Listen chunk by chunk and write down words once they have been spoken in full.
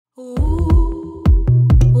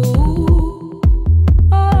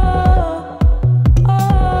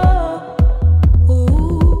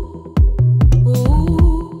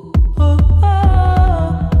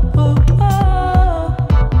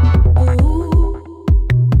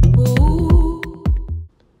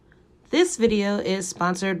This video is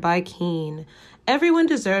sponsored by Keen. Everyone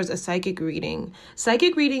deserves a psychic reading.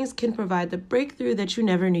 Psychic readings can provide the breakthrough that you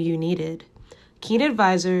never knew you needed. Keen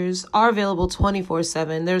advisors are available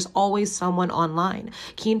 24/7. There's always someone online.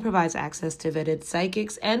 Keen provides access to vetted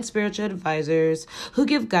psychics and spiritual advisors who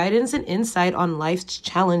give guidance and insight on life's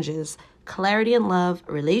challenges, clarity in love,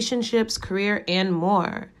 relationships, career, and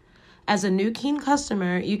more. As a new Keen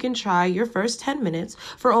customer, you can try your first 10 minutes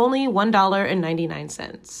for only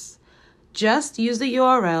 $1.99. Just use the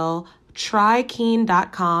URL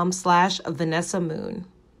trykeen.com/VanessaMoon.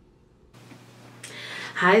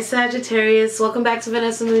 Hi Sagittarius, welcome back to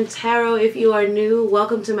Vanessa Moon Tarot. If you are new,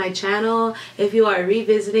 welcome to my channel. If you are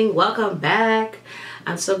revisiting, welcome back.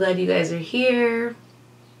 I'm so glad you guys are here.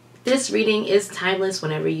 This reading is timeless.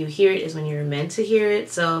 Whenever you hear it is when you're meant to hear it.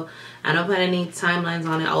 So I don't put any timelines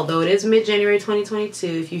on it, although it is mid-January 2022.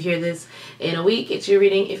 If you hear this in a week, it's your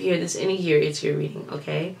reading. If you hear this in a year, it's your reading,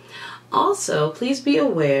 okay? Also, please be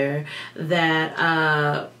aware that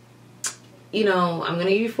I'm going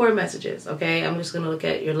to give you 4 messages, okay? I'm just going to look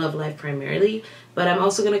at your love life primarily, but I'm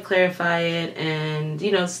also going to clarify it and,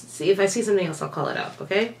 see if I see something else, I'll call it out,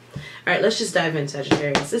 okay? All right, let's just dive in,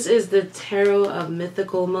 Sagittarius. This is the Tarot of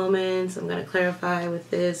Mythical Moments. I'm going to clarify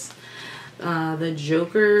with this, the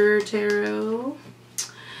Joker Tarot.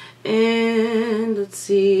 And let's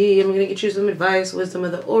see, I'm going to get you some advice, Wisdom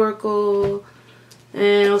of the Oracle,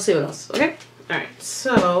 and I'll see what else, okay? All right,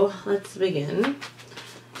 so let's begin.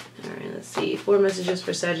 Alright, let's see. 4 messages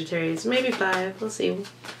for Sagittarius. Maybe 5. Let's see.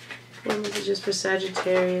 4 messages for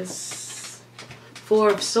Sagittarius.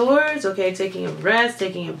 4 of Swords. Okay, taking a rest,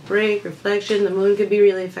 taking a break, reflection. The moon could be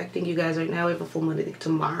really affecting you guys right now. We have a full moon, I think,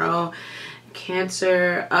 tomorrow.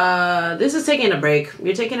 Cancer. This is taking a break.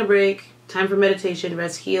 You're taking a break. Time for meditation,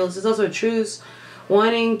 rest, heal. This is also a truce.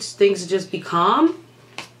 Wanting things to just be calm.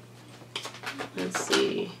 Let's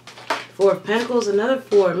see. 4 of Pentacles, another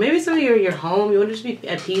 4. Maybe some of you are in your home. You want to just be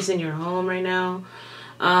at peace in your home right now.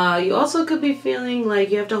 You also could be feeling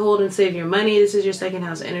like you have to hold and save your money. This is your second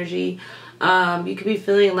house energy. You could be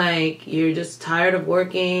feeling like you're just tired of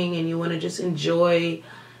working and you want to just enjoy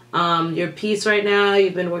your peace right now.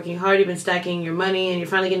 You've been working hard. You've been stacking your money and you're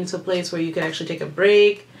finally getting to a place where you could actually take a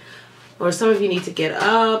break. Or some of you need to get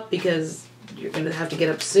up because you're going to have to get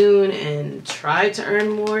up soon and try to earn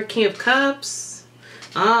more. King of Cups.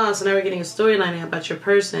 So now we're getting a storyline about your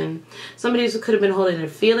person. Somebody who could have been holding their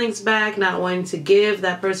feelings back, not wanting to give.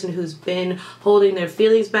 That person who's been holding their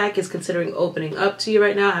feelings back is considering opening up to you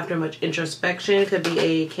right now after much introspection. Could be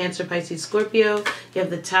a Cancer, Pisces, Scorpio. You have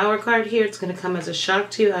the Tower card here. It's going to come as a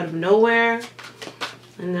shock to you out of nowhere.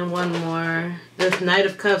 And then one more. The Knight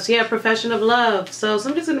of Cups. Yeah, profession of love. So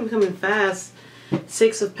somebody's going to be coming fast.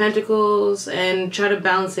 6 of Pentacles and try to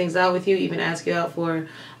balance things out with you, even ask you out for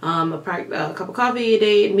a cup of coffee, a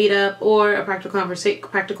date, meet up, or a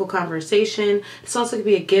practical conversation. This also could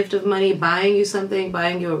be a gift of money, buying you something,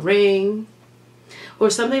 buying you a ring, or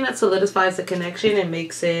something that solidifies the connection and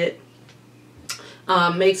makes it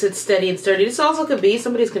steady and sturdy. This also could be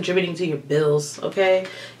somebody's contributing to your bills, okay?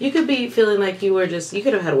 You could be feeling like you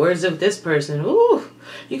could have had words with this person. Ooh,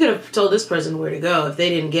 you could have told this person where to go if they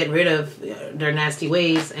didn't get rid of their nasty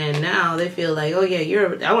ways, and now they feel like, oh yeah,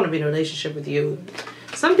 I want to be in a relationship with you.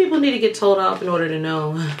 Some people need to get told off in order to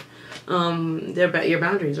know your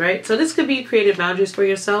boundaries, right? So this could be you created boundaries for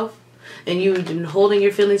yourself, and you've been holding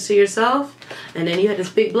your feelings to yourself, and then you had this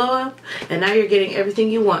big blow up, and now you're getting everything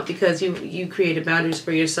you want because you created boundaries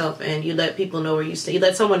for yourself, and you let people know where you stand. You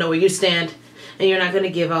let someone know where you stand, and you're not going to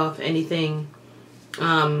give off anything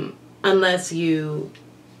unless you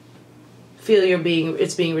feel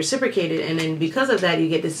it's being reciprocated. And then because of that, you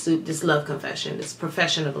get this love confession, this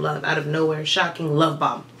profession of love out of nowhere. Shocking love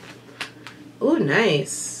bomb. Ooh,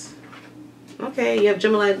 nice. Okay, you have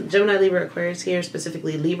Gemini, Libra, Aquarius here,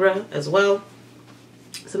 specifically Libra as well.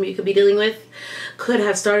 Some of you could be dealing with, could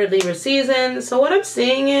have started Libra season. So what I'm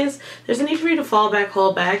seeing is there's a need for you to fall back,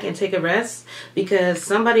 hold back, and take a rest, because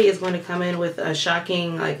somebody is going to come in with a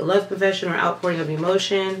shocking, like a love confession or outpouring of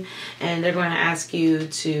emotion, and they're going to ask you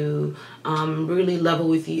to really level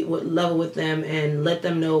with them and let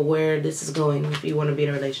them know where this is going, if you want to be in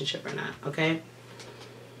a relationship or not, okay?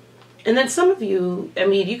 And then some of you,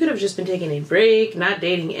 you could have just been taking a break, not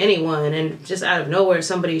dating anyone, and just out of nowhere,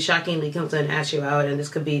 somebody shockingly comes in and asks you out, and this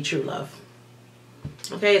could be true love.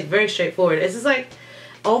 Okay, it's very straightforward. It's just like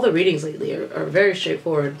all the readings lately are very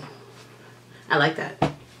straightforward. I like that.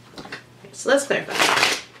 So let's clarify.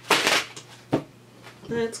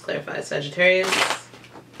 Let's clarify, Sagittarius.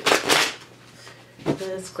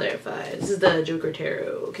 Let's clarify. This is the Joker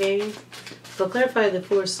Tarot, okay? So clarify the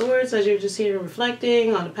 4 of Swords as you're just here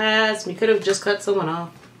reflecting on the past. You could have just cut someone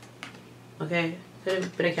off. Okay, could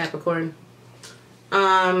have been a Capricorn.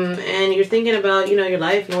 And you're thinking about, you know, your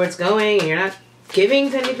life and where it's going, and you're not giving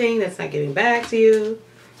to anything that's not giving back to you.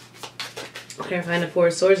 Okay, find the Four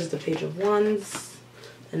of Swords is the Page of Wands,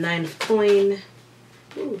 the Nine of Coin.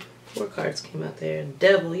 Ooh, 4 cards came out there.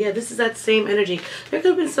 Devil. Yeah, this is that same energy. There could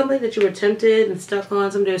have been something that you were tempted and stuck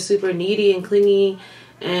on. Somebody was super needy and clingy,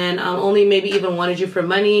 and only maybe even wanted you for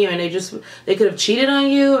money, or they could have cheated on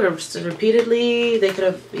you, or repeatedly. They could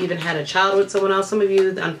have even had a child with someone else. Some of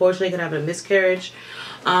you, unfortunately, could have a miscarriage,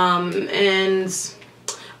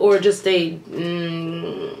 or just they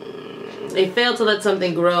failed to let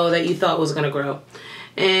something grow that you thought was going to grow.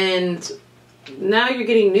 And now you're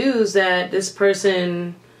getting news that this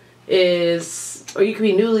person is, or you could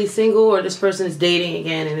be newly single, or this person is dating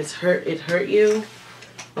again, and it hurt you.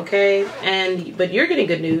 Okay, but you're getting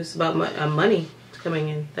good news about money coming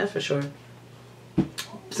in, that's for sure.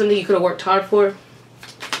 Something you could have worked hard for,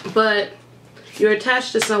 but you're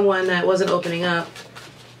attached to someone that wasn't opening up.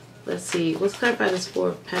 Let's see, let's clarify this Four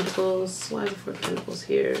of Pentacles. Why is the Four of Pentacles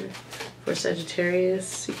here for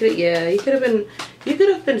Sagittarius? You could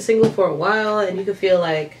have been single for a while, and you could feel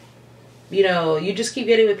like, you know, you just keep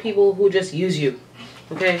getting with people who just use you.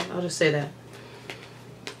 Okay, I'll just say that.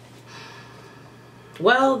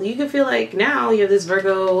 Well, you can feel like now you have this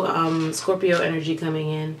Virgo, Scorpio energy coming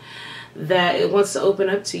in, that it wants to open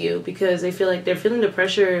up to you, because they feel like they're feeling the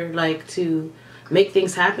pressure, like, to make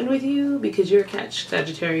things happen with you, because you're a catch,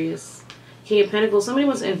 Sagittarius. King of Pentacles, somebody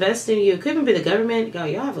wants to invest in you. It could even be the government.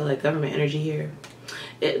 Y'all have a, like, government energy here.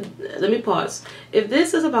 Let me pause. If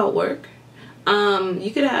this is about work,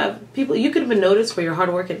 you could have been noticed for your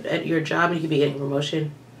hard work at your job, and you could be getting a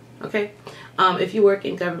promotion. Okay? If you work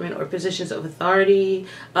in government or positions of authority,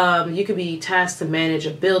 you could be tasked to manage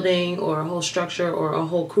a building or a whole structure or a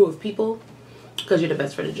whole crew of people, because you're the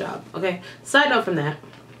best for the job. Okay? Side note from that.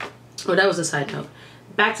 Or that was a side note.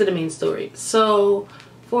 Back to the main story. So,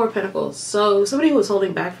 Four of Pentacles. So, somebody who was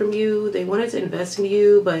holding back from you, they wanted to invest in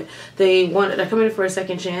you, but they're coming in for a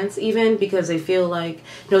second chance, even because they feel like,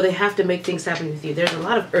 you know, they have to make things happen with you. There's a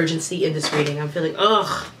lot of urgency in this reading. I'm feeling,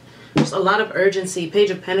 ugh. There's a lot of urgency.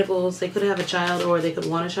 Page of Pentacles. They could have a child, or they could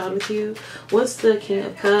want a child with you. What's the King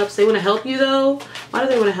of Cups? They want to help you, though. Why do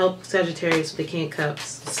they want to help Sagittarius with the King of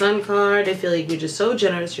Cups? The Sun card. They feel like you're just so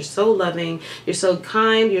generous. You're so loving. You're so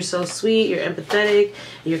kind. You're so sweet. You're empathetic.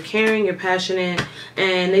 You're caring. You're passionate.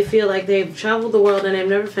 And they feel like they've traveled the world and they've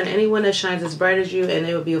never found anyone that shines as bright as you, and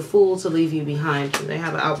they would be a fool to leave you behind. They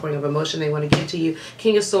have an outpouring of emotion they want to give to you.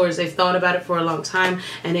 King of Swords. They've thought about it for a long time,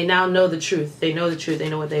 and they now know the truth. They know the truth. They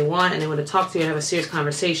know what they want, and they want to talk to you and have a serious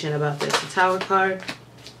conversation about this. The Tower card.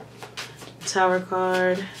 The Tower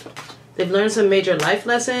card. They've learned some major life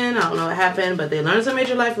lesson. I don't know what happened, but they learned some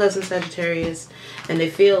major life lesson, Sagittarius. And they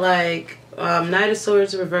feel like Knight of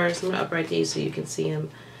Swords reversed. I'm going to upright these so you can see them.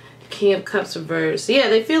 King of Cups reversed. Yeah,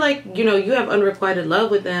 they feel like, you know, you have unrequited love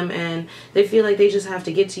with them, and they feel like they just have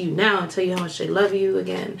to get to you now and tell you how much they love you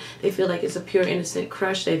again. They feel like it's a pure, innocent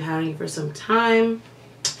crush they've had on you for some time.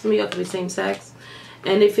 Some of y'all could be same sex.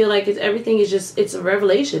 And they feel like everything is just, it's a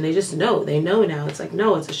revelation. They just know. They know now. It's like,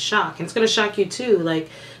 no, it's a shock. And it's going to shock you too. Like,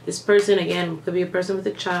 this person, again, could be a person with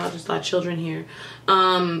a child. There's a lot of children here.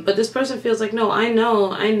 But this person feels like, no, I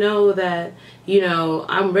know that, you know,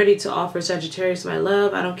 I'm ready to offer Sagittarius my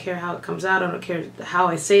love. I don't care how it comes out. I don't care how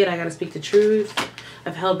I say it. I got to speak the truth.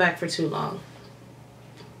 I've held back for too long.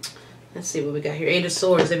 Let's see what we got here. Eight of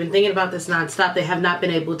Swords. They've been thinking about this nonstop. They have not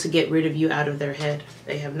been able to get rid of you out of their head.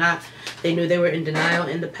 They have not. They knew they were in denial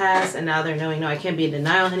in the past, and now they're knowing, no, I can't be in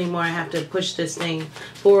denial anymore. I have to push this thing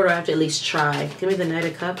forward, or I have to at least try. Give me the Knight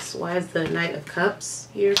of Cups. Why is the Knight of Cups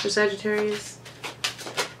here for Sagittarius?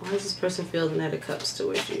 Why does this person feel the Knight of Cups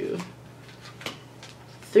towards you?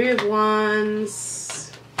 Three of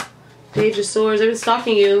Wands. Page of Swords. They've been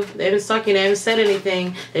stalking you. They've been stalking. They haven't said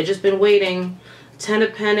anything. They've just been waiting. Ten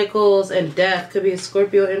of Pentacles and Death. Could be a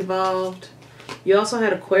Scorpio involved. You also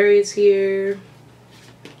had Aquarius here.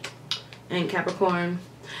 And Capricorn.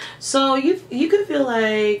 So you could feel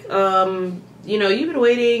like, you know, you've been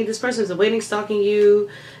waiting. This person's been waiting, stalking you.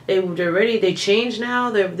 They're ready. They changed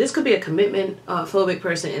now. This could be a commitment phobic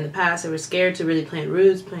person in the past. They were scared to really plant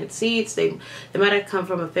roots, plant seeds. They might have come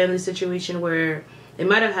from a family situation where they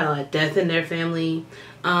might have had a lot of death in their family.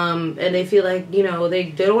 And they feel like, you know,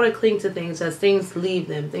 they don't want to cling to things as things leave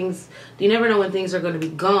them. You never know when things are going to be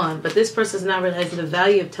gone. But this person's not realizing the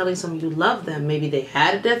value of telling someone you love them. Maybe they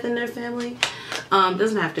had a death in their family.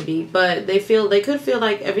 Doesn't have to be, but they could feel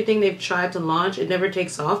like everything they've tried to launch, it never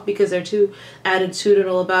takes off because they're too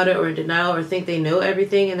attitudinal about it, or in denial, or think they know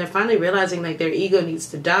everything, and they're finally realizing like their ego needs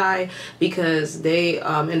to die because they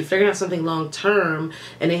and if they're gonna have something long term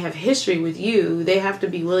and they have history with you, they have to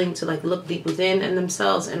be willing to like look deep within and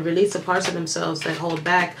themselves and release the parts of themselves that hold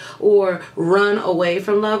back or run away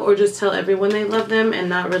from love, or just tell everyone they love them and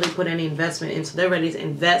not really put any investment in. So they're ready to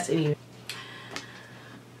invest in you.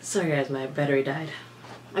 Sorry guys, my battery died.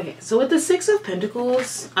 Okay, so with the Six of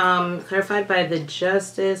Pentacles, clarified by the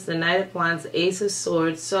Justice, the Knight of Wands, Ace of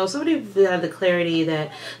Swords. So somebody had the clarity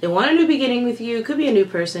that they want a new beginning with you. Could be a new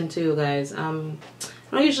person too, guys. I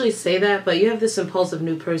don't usually say that, but you have this impulsive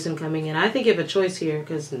new person coming in. I think you have a choice here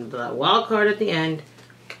because the wild card at the end,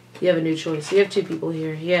 you have a new choice. You have two people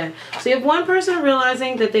here. Yeah. So you have one person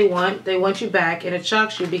realizing that they want you back, and it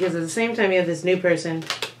shocks you because at the same time you have this new person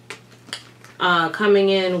coming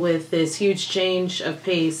in with this huge change of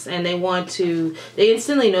pace, and they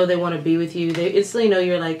instantly know they want to be with you. They instantly know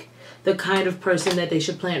you're like the kind of person that they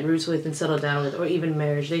should plant roots with and settle down with, or even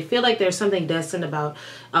marriage. They feel like there's something destined about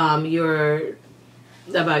you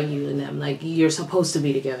and them, like you're supposed to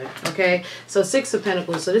be together. Okay, so Six of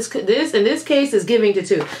Pentacles. So this in this case is giving to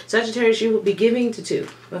two. Sagittarius, you will be giving to two.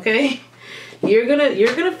 Okay, you're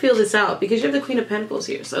gonna feel this out because you have the Queen of Pentacles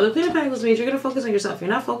here. So the Queen of Pentacles means you're gonna focus on yourself. You're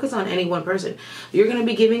not focused on any one person. You're gonna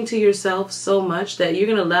be giving to yourself so much that you're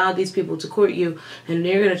gonna allow these people to court you, and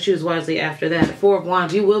you're gonna choose wisely after that. Four of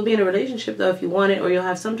Wands. You will be in a relationship though if you want it, or you'll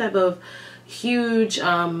have some type of huge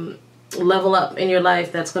level up in your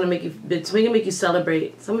life that's going to make you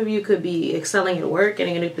celebrate. Some of you could be excelling at work,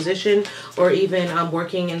 getting a new position, or even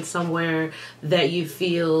working in somewhere that you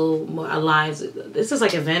feel more aligns. This is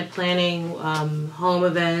like event planning, home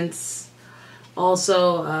events,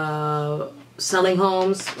 also selling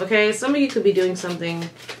homes. Okay, some of you could be doing something.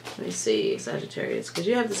 Let me see, Sagittarius, because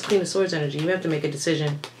you have this Queen of Swords energy. You have to make a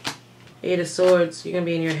decision. Eight of Swords, you're going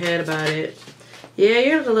to be in your head about it. Yeah,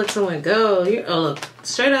 you have to let someone go. Oh, look,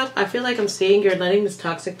 straight up, I feel like I'm seeing you're letting this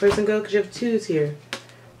toxic person go because you have twos here.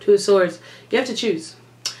 Two of Swords. You have to choose.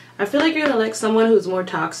 I feel like you're going to let someone who's more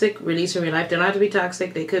toxic release from your life. They don't have to be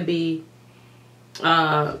toxic. They could be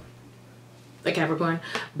a Capricorn.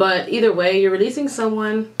 But either way, you're releasing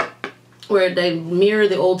someone where they mirror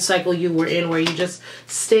the old cycle you were in, where you just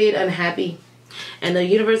stayed unhappy. And the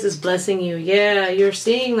universe is blessing you. Yeah, you're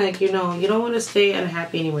seeing like, you know, you don't want to stay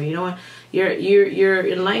unhappy anymore. You don't want... You're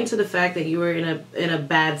enlightened to the fact that you were in a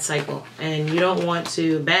bad cycle, and you don't want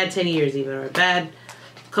to, bad 10 years even, or a bad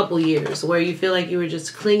couple years where you feel like you were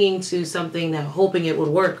just clinging to something that hoping it would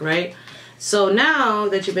work, right? So now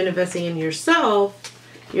that you've been investing in yourself,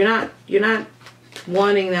 you're not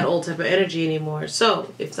wanting that old type of energy anymore.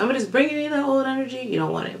 So if somebody's bringing you that old energy, you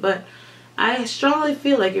don't want it. But I strongly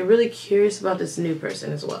feel like you're really curious about this new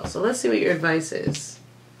person as well. So let's see what your advice is,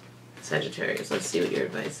 Sagittarius. Let's see what your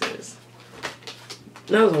advice is.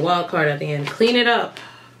 That was a wild card at the end. Clean it up.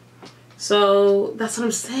 So that's what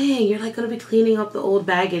I'm saying. You're like going to be cleaning up the old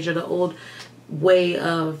baggage or the old way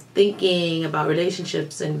of thinking about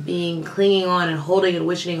relationships and clinging on and holding and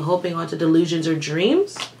wishing and hoping onto delusions or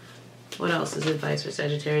dreams. What else is advice for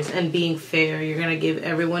Sagittarius? And being fair. You're going to give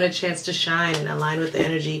everyone a chance to shine and align with the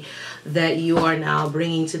energy that you are now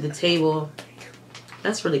bringing to the table.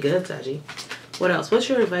 That's really good, Saggy. What else? What's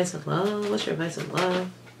your advice on love? What's your advice on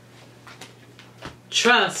love?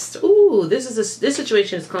 Trust. Ooh, this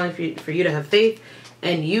situation is calling for you to have faith,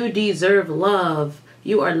 and you deserve love.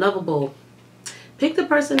 You are lovable. Pick the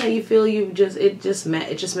person that you feel it just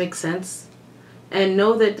makes sense, and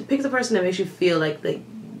know that pick the person that makes you feel like the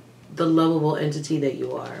lovable entity that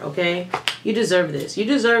you are. Okay, you deserve this. You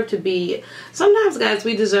deserve to be. Sometimes, guys,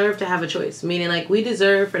 we deserve to have a choice. Meaning, like, we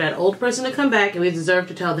deserve for that old person to come back, and we deserve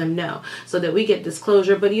to tell them no, so that we get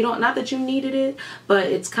disclosure. But you don't. Not that you needed it, but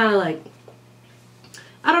it's kind of like,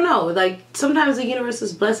 I don't know, like sometimes the universe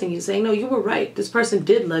is blessing you, saying, no, you were right. This person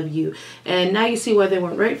did love you. And now you see why they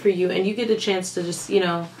weren't right for you. And you get a chance to just, you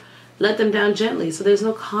know, let them down gently. So there's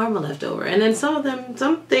no karma left over. And then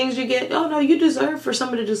some things you get, oh no, you deserve for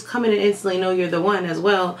somebody to just come in and instantly know you're the one as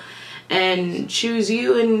well. And choose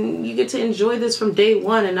you. And you get to enjoy this from day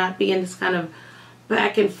one and not be in this kind of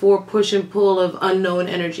back and forth push and pull of unknown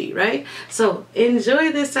energy, right? So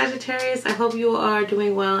enjoy this, Sagittarius. I hope you are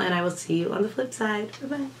doing well, and I will see you on the flip side.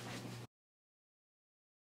 Bye-bye.